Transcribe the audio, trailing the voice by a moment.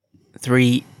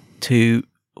3, 2,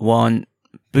 1.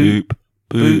 Boop,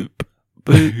 boop,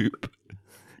 boop.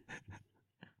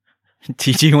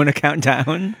 Do you want to count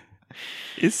down?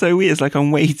 It's so weird. It's like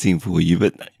I'm waiting for you,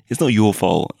 but it's not your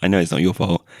fault. I know it's not your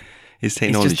fault. It's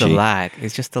technology. It's just the lag.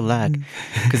 It's just the lag.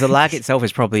 Because the lag itself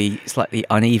is probably slightly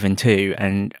uneven too.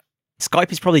 And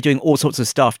Skype is probably doing all sorts of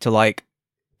stuff to like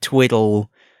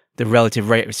twiddle the relative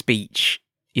rate of speech,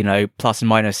 you know, plus and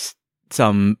minus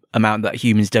some amount that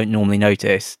humans don't normally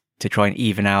notice to try and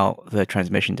even out the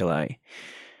transmission delay.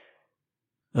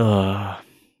 Ugh.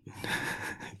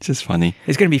 It's just funny.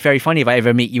 It's going to be very funny if I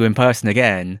ever meet you in person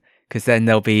again. Because then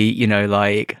they'll be, you know,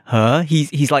 like, huh?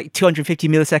 He's like 250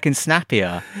 milliseconds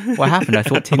snappier. What happened? I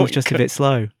thought Tim was just a bit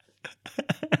slow.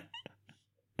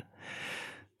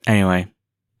 Anyway.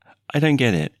 I don't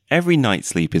get it. Every night's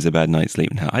sleep is a bad night's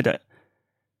sleep now.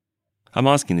 I'm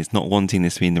asking this, not wanting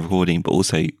this to be in the recording, but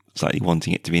also slightly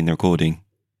wanting it to be in the recording.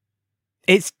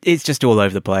 It's just all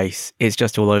over the place. It's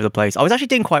just all over the place. I was actually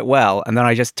doing quite well, and then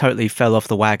I just totally fell off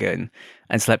the wagon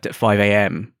and slept at 5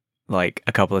 a.m. like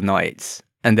a couple of nights.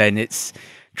 And then it's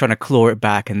trying to claw it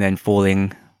back and then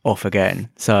falling off again.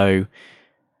 So,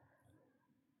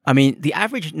 I mean, the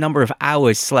average number of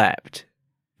hours slept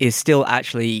is still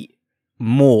actually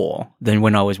more than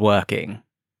when I was working.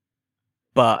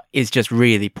 But it's just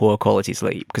really poor quality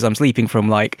sleep because I'm sleeping from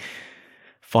like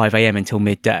 5 a.m. until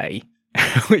midday,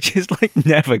 which is like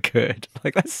never good.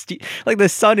 Like that's like the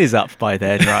sun is up by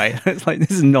then, right? It's like this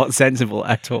is not sensible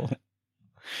at all.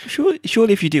 Surely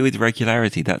if you do it with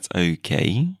regularity, that's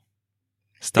okay.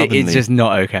 Stubbornly. It's just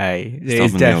not okay.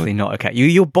 It's definitely not okay.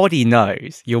 Your body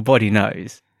knows. Your body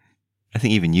knows. I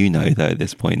think even you know, though, at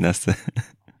this point. That's the...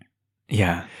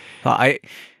 Yeah.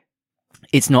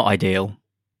 It's not ideal.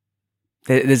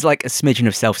 There's like a smidgen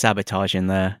of self-sabotage in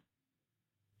there.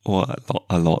 Or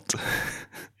a lot.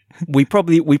 We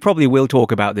probably will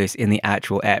talk about this in the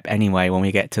actual ep anyway when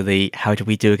we get to the how did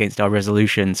we do against our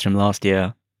resolutions from last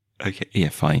year. Okay, yeah,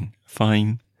 fine.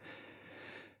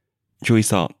 Shall we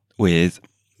start with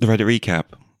the Reddit recap?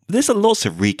 There's lots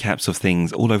of recaps of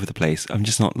things all over the place. I'm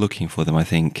just not looking for them, I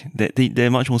think. They're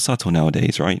much more subtle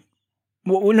nowadays, right?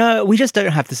 Well, no, we just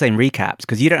don't have the same recaps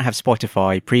because you don't have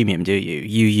Spotify Premium, do you?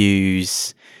 You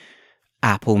use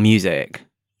Apple Music.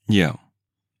 Yeah.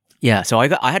 Yeah, so I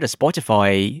had a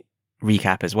Spotify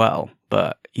recap as well,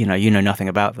 but you know nothing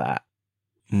about that.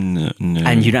 No.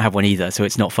 And you don't have one either, so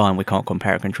it's not fun. We can't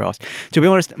compare and contrast. To be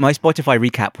honest, my Spotify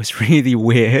recap was really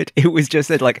weird. It was just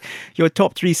that, like, your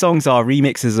top 3 songs are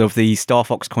remixes of the Star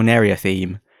Fox Corneria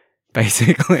theme,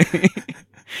 basically.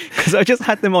 Because I just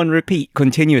had them on repeat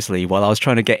continuously while I was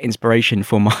trying to get inspiration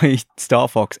for my Star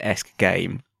Fox-esque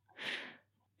game.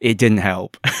 It didn't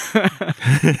help.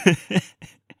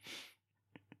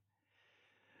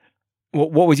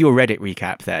 What was your Reddit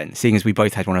recap then, seeing as we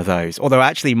both had one of those? Although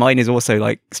actually mine is also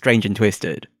like strange and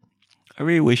twisted. I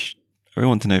really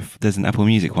want to know if there's an Apple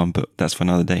Music one, but that's for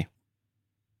another day.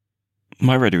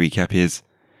 My Reddit recap is,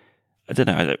 I don't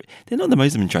know, they're not the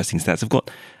most interesting stats. I've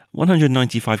got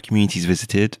 195 communities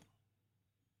visited.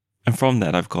 And from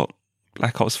that I've got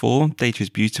Black Ops 4, Data is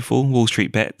Beautiful, Wall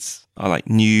Street Bets are like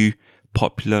new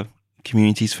popular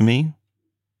communities for me.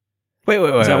 Wait.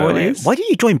 Is that what it is? Why did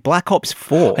you join Black Ops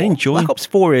 4? I didn't join. Black Ops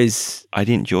 4 is... I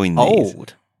didn't join these.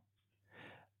 Old.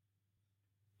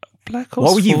 Black Ops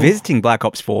Why were you 4? visiting Black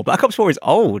Ops 4? Black Ops 4 is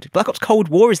old. Black Ops Cold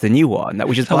War is the new one. That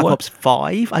was just Black Ops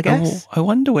 5, I guess. I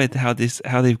wonder how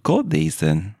they've got these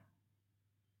then.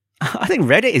 I think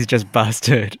Reddit is just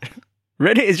busted.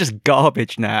 Reddit is just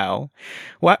garbage now.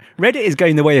 Reddit is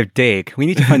going the way of Dig. We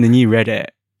need to find the new Reddit.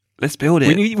 Let's build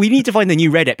it. We need to find the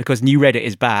new Reddit because new Reddit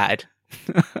is bad.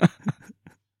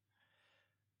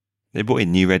 They brought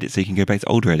in new Reddit so you can go back to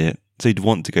old Reddit. So you'd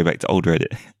want to go back to old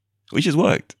Reddit, which has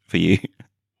worked for you.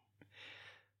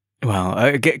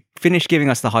 Well, finish giving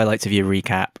us the highlights of your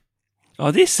recap.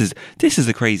 Oh, this is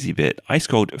a crazy bit. I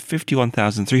scrolled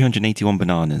 51,381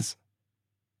 bananas.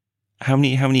 How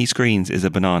many screens is a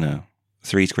banana?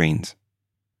 3 screens.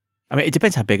 I mean, it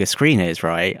depends how big a screen is,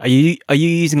 right? Are you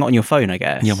using it on your phone, I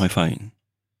guess? Yeah, on my phone.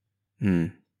 Hmm.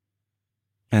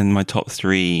 And my top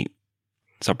 3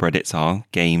 subreddits are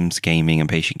games, gaming, and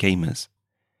patient gamers.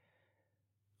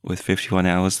 With 51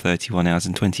 hours, 31 hours,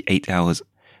 and 28 hours,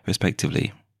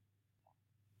 respectively.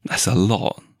 That's a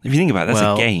lot. If you think about it,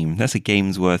 that's a game. That's a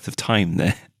game's worth of time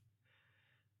there.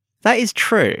 That is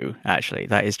true, actually.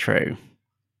 That is true.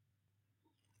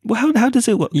 Well, how does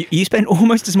it work? You spend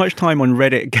almost as much time on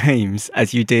Reddit games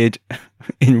as you did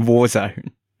in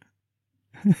Warzone.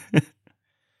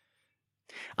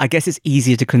 I guess it's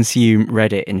easier to consume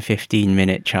Reddit in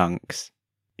 15-minute chunks.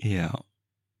 Yeah.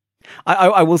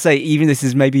 I will say, even this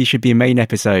is maybe should be a main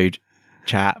episode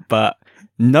chat, but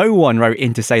no one wrote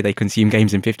in to say they consume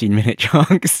games in 15-minute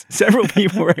chunks. Several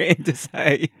people wrote in to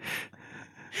say,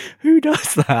 who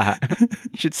does that?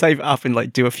 You should save it up and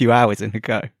like do a few hours in a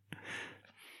go.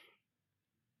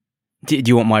 Do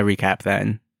you want my recap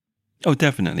then? Oh,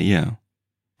 definitely, yeah.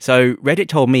 So Reddit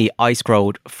told me I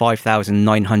scrolled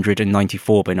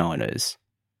 5,994 bananas,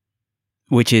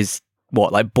 which is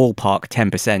what, like ballpark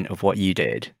 10% of what you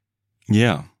did.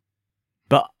 Yeah.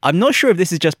 But I'm not sure if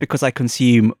this is just because I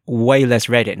consume way less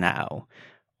Reddit now,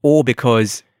 or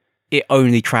because it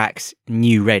only tracks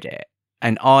new Reddit.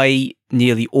 And I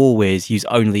nearly always use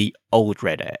only old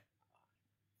Reddit,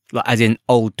 like as in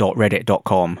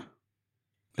old.reddit.com.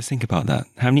 Let's think about that.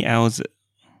 How many hours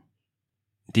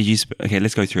did you... Okay,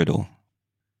 let's go through it all.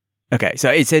 Okay, so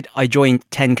it said I joined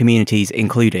 10 communities,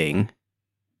 including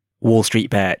Wall Street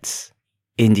Bets,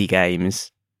 indie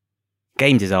games,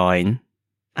 game design,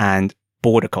 and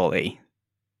Border Collie.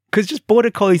 Because just Border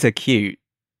Collies are cute.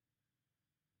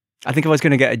 I think if I was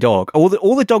going to get a dog, all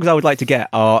the dogs I would like to get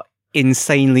are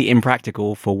insanely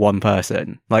impractical for one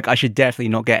person. Like, I should definitely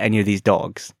not get any of these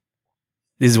dogs.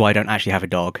 This is why I don't actually have a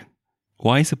dog.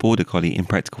 Why is a Border Collie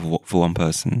impractical for one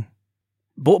person?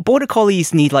 Border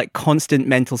Collies need like constant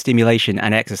mental stimulation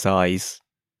and exercise,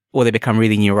 or they become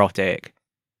really neurotic.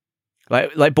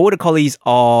 Like Border Collies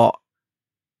are...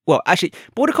 Well, actually,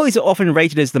 Border Collies are often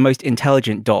rated as the most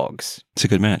intelligent dogs. It's a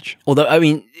good match. Although, I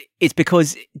mean, it's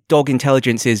because dog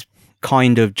intelligence is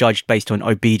kind of judged based on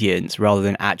obedience rather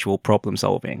than actual problem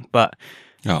solving. But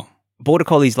Border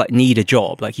Collies like need a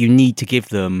job. Like, you need to give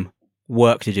them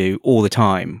work to do all the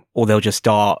time, or they'll just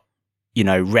start,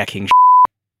 wrecking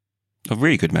A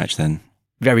really good match then.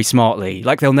 very smartly.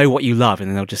 Like, they'll know what you love and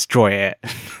then they'll destroy it.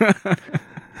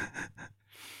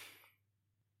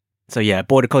 So yeah,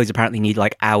 Border Collies apparently need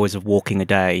like hours of walking a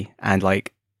day and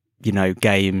like,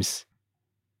 games.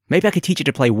 Maybe I could teach it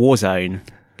to play Warzone.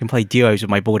 I can play duos with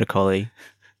my Border Collie.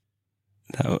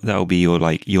 That'll be your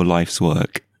life's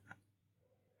work.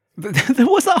 There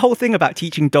was that whole thing about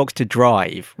teaching dogs to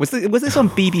drive. Was this on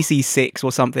BBC 6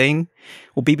 or something?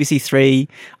 Or BBC 3?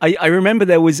 I remember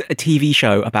there was a TV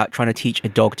show about trying to teach a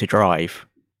dog to drive.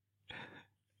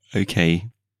 Okay.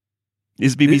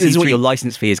 Is BBC This is what 3... your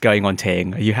license fee is going on,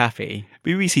 Ting. Are you happy?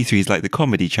 BBC 3 is like the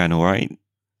comedy channel, right?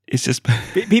 It's just...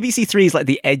 BBC 3 is like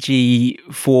the edgy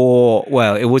for...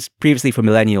 Well, it was previously for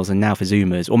millennials and now for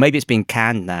Zoomers. Or maybe it's being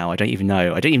canned now. I don't even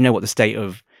know. I don't even know what the state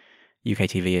of UK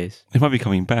TV is. It might be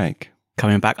coming back.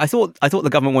 Coming back. I thought the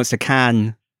government wants to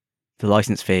can the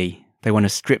license fee. They want to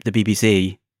strip the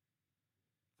BBC.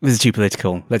 This is too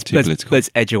political. Let's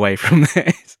edge away from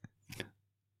this.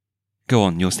 Go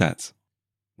on, your stats.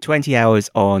 20 hours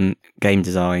on game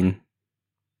design,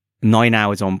 9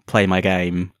 hours on play my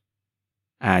game,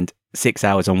 and 6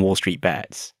 hours on Wall Street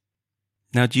Bets.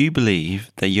 Now, do you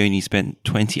believe that you only spent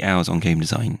 20 hours on game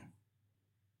design?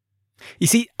 You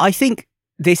see, I think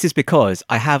this is because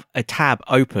I have a tab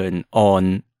open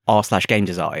on r/game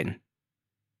design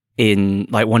in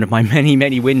like one of my many,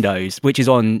 many windows, which is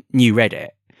on new Reddit.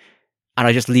 And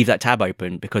I just leave that tab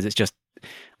open because it's just,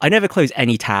 I never close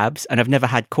any tabs and I've never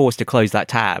had cause to close that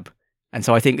tab. And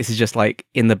so I think this is just like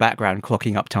in the background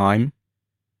clocking up time.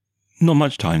 Not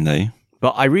much time though.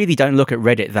 But I really don't look at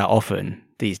Reddit that often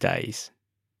these days.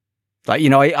 Like,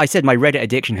 I said my Reddit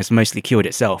addiction has mostly cured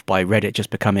itself by Reddit just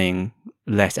becoming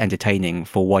less entertaining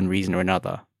for one reason or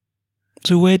another.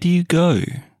 So where do you go?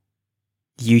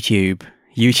 YouTube.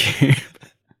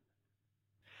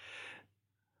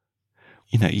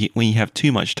 When you have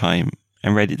too much time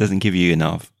and Reddit doesn't give you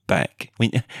enough back, you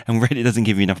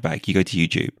go to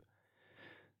YouTube.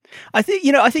 I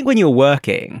think when you're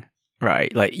working,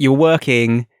 right? Like you're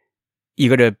working, you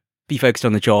got to be focused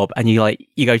on the job, and you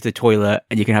go to the toilet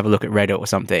and you can have a look at Reddit or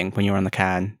something when you're on the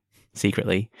can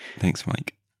secretly. Thanks,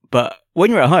 Mike. But when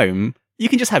you're at home, you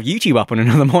can just have YouTube up on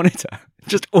another monitor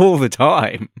just all the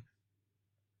time.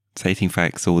 Stating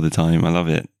facts all the time. I love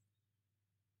it.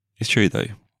 It's true though.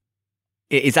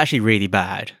 It's actually really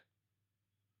bad.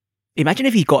 Imagine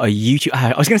if you got a YouTube...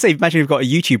 I was going to say, imagine if you've got a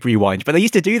YouTube rewind, but they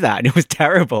used to do that and it was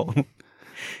terrible.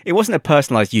 It wasn't a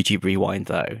personalized YouTube rewind,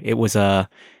 though. It was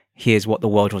here's what the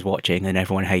world was watching and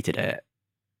everyone hated it.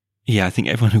 Yeah, I think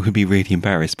everyone would be really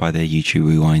embarrassed by their YouTube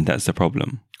rewind. That's the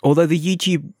problem. Although the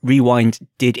YouTube rewind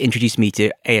did introduce me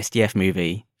to ASDF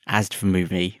movie,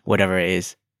 whatever it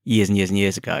is, years and years and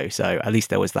years ago. So at least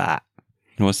there was that.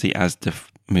 What's the ASDF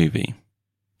movie?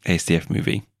 ASDF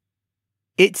movie?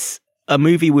 It's a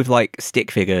movie with like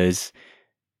stick figures,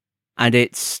 and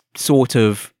it's sort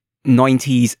of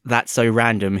 90s That's So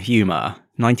Random humor.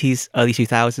 90s, early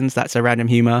 2000s That's So Random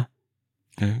humor.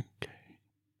 Okay.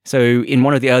 So in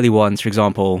one of the early ones, for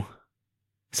example,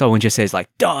 someone just says like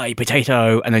 "die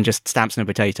potato" and then just stamps on a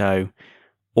potato,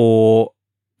 or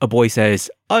a boy says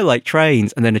 "I like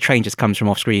trains" and then a train just comes from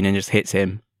off screen and just hits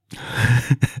him.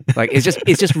 Like it's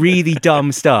just really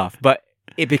dumb stuff, but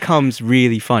it becomes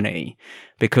really funny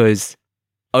because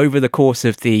over the course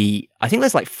of I think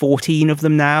there's like 14 of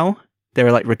them now. There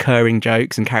are like recurring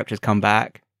jokes and characters come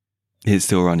back. It's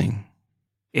still running.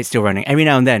 It's still running. Every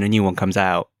now and then a new one comes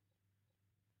out.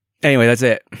 Anyway, that's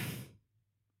it.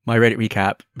 My Reddit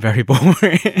recap. Very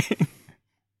boring.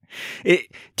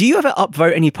 Do you ever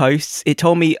upvote any posts? It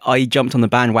told me I jumped on the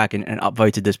bandwagon and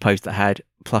upvoted this post that had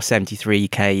plus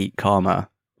 73k karma,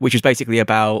 which is basically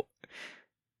about,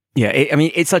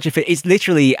 it's such it's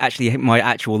literally actually my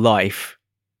actual life,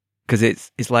 because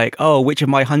it's like, oh, which of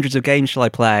my hundreds of games shall I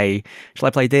play? Shall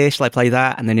I play this? Shall I play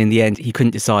that? And then in the end, he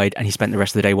couldn't decide, and he spent the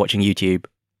rest of the day watching YouTube.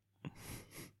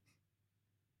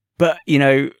 But,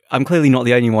 I'm clearly not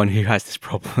the only one who has this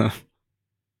problem.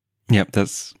 Yep,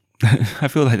 I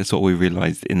feel like that's what we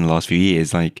realized in the last few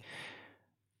years. Like,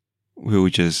 we're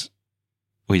just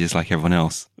like everyone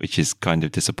else, which is kind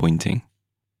of disappointing.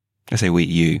 I say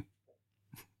you.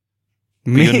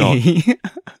 Me? You're not.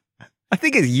 I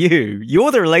think it's you.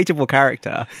 You're the relatable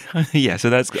character. Yeah, so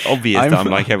that's obvious that I'm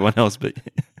like everyone else, but...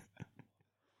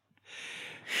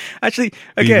 Actually,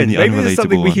 again, maybe there's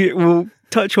something we'll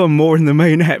touch on more in the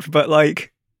main ep, but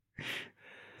like...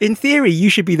 In theory, you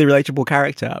should be the relatable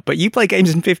character, but you play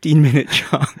games in 15-minute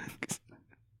chunks.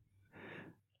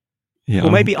 Yeah,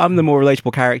 or maybe I'm the more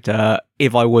relatable character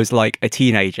if I was like a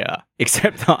teenager,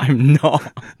 except that I'm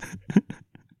not.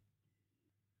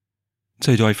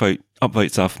 So do I upvote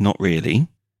stuff? Not really.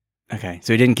 Okay,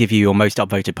 so it didn't give you your most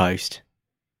upvoted post.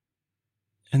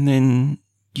 And then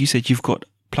you said you've got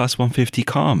plus 150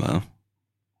 karma.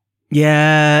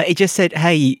 Yeah, it just said,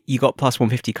 hey, you got plus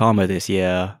 150 karma this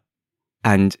year.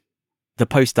 And the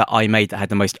post that I made that had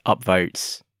the most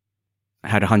upvotes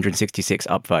had 166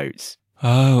 upvotes.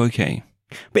 Oh, okay.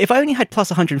 But if I only had plus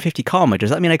 150 karma,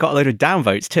 does that mean I got a load of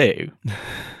downvotes too?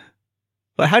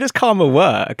 Like, how does karma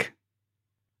work?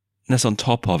 That's on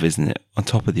top of, isn't it? On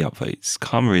top of the upvotes.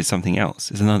 Karma is something else.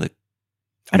 It's another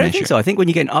I don't think so. I think when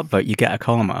you get an upvote, you get a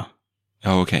karma.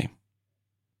 Oh, okay.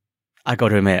 I got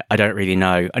to admit, I don't really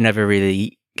know. I never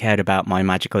really cared about my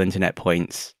magical internet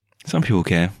points. Some people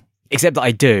care. Except that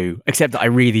I do. Except that I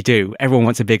really do. Everyone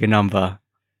wants a bigger number.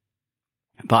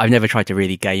 But I've never tried to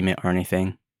really game it or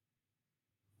anything.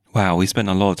 Wow, we spent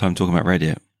a lot of time talking about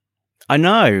Reddit. I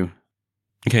know.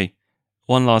 Okay,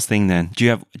 one last thing then. Do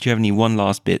you have any one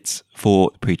last bits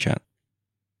for pre-chat?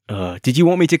 Did you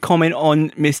want me to comment on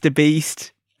Mr.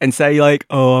 Beast and say like,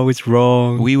 oh, I was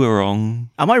wrong? We were wrong.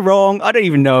 Am I wrong? I don't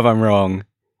even know if I'm wrong.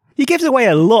 He gives away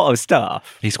a lot of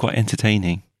stuff. He's quite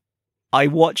entertaining. I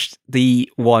watched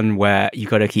the one where you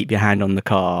got to keep your hand on the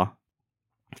car.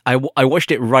 I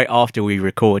watched it right after we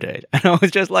recorded, and I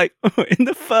was just like, oh, in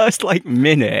the first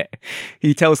minute,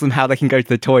 he tells them how they can go to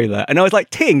the toilet, and I was like,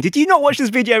 Ting, did you not watch this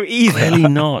video either? Clearly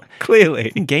not. Clearly.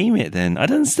 You can game it then. I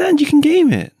don't understand. You can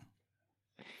game it.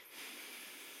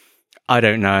 I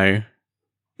don't know.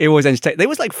 It was entertaining. There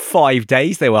was 5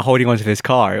 days they were holding onto this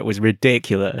car. It was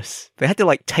ridiculous. They had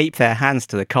to tape their hands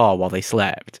to the car while they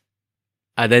slept.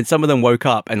 And then some of them woke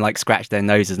up and scratched their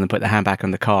noses and put their hand back on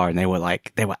the car, and they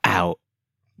were out.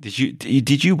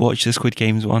 Did you watch the Squid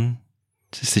Games one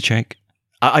just to check?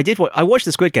 I did. I watched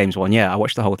the Squid Games one. Yeah, I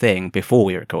watched the whole thing before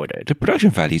we recorded. The production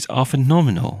values are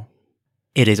phenomenal.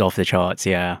 It is off the charts.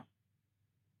 Yeah.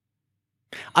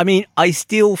 I mean, I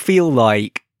still feel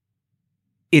like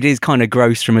it is kind of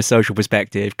gross from a social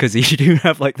perspective, because you do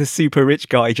have the super rich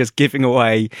guy just giving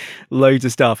away loads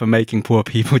of stuff and making poor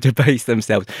people debase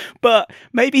themselves. But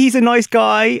maybe he's a nice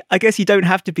guy. I guess you don't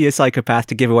have to be a psychopath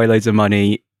to give away loads of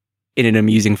money in an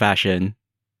amusing fashion.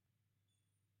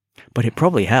 But it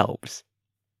probably helps.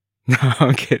 No,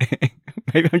 I'm kidding.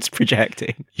 Maybe I'm just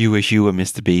projecting. You wish you were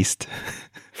Mr. Beast.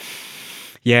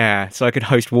 Yeah, so I could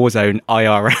host Warzone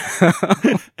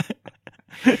IRL.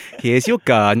 Here's your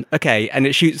gun. Okay, and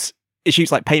it shoots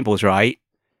like paintballs, right?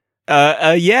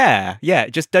 Yeah.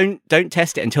 Just don't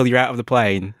test it until you're out of the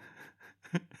plane.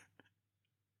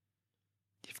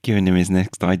 You've given him his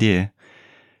next idea.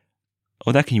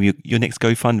 Oh, that can be your next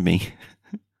GoFundMe.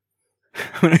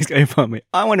 My next GoFundMe.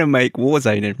 I want to make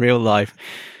Warzone in real life.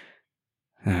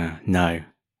 No.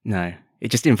 It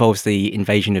just involves the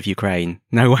invasion of Ukraine.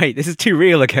 No, wait, this is too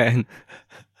real again.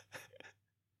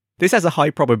 This has a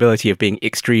high probability of being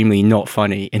extremely not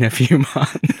funny in a few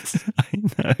months. I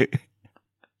know.